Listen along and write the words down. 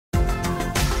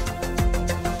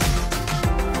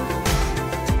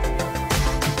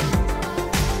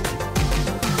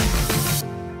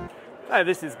Hi,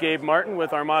 this is Gabe Martin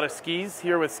with Armada Skis,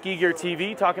 here with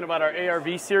SkiGearTV, talking about our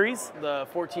ARV series, the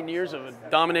 14 years of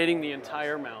dominating the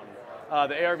entire mountain.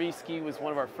 The ARV ski was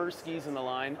one of our first skis in the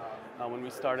line when we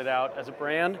started out as a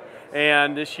brand,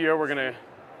 and this year we're going to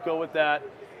go with that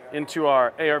into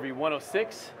our ARV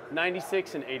 106,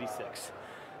 96, and 86.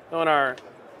 So in our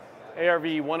ARV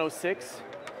 106,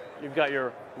 you've got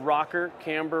your rocker,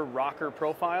 camber, rocker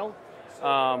profile.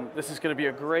 This is going to be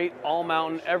a great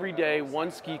all-mountain, everyday,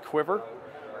 one-ski quiver.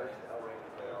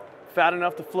 Fat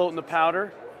enough to float in the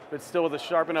powder, but still with a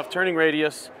sharp enough turning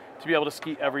radius to be able to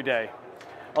ski every day.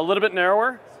 A little bit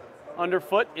narrower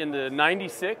underfoot in the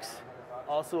 96.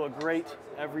 Also a great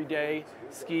everyday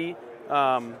ski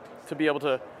to be able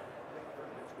to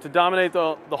dominate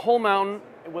the whole mountain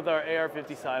with our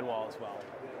AR50 sidewall as well.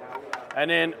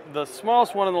 And then the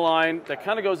smallest one in the line that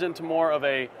kind of goes into more of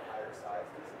our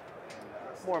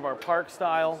park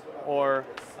style or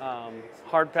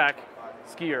hard pack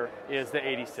skier is the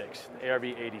 86, the ARV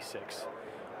 86.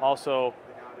 Also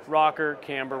rocker,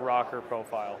 camber, rocker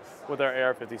profile with our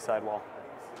AR50 sidewall.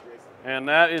 And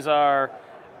that is our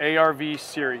ARV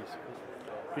series.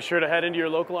 Be sure to head into your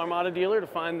local Armada dealer to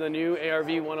find the new ARV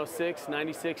 106,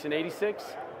 96, and 86.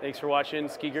 Thanks for watching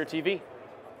SkiGearTV.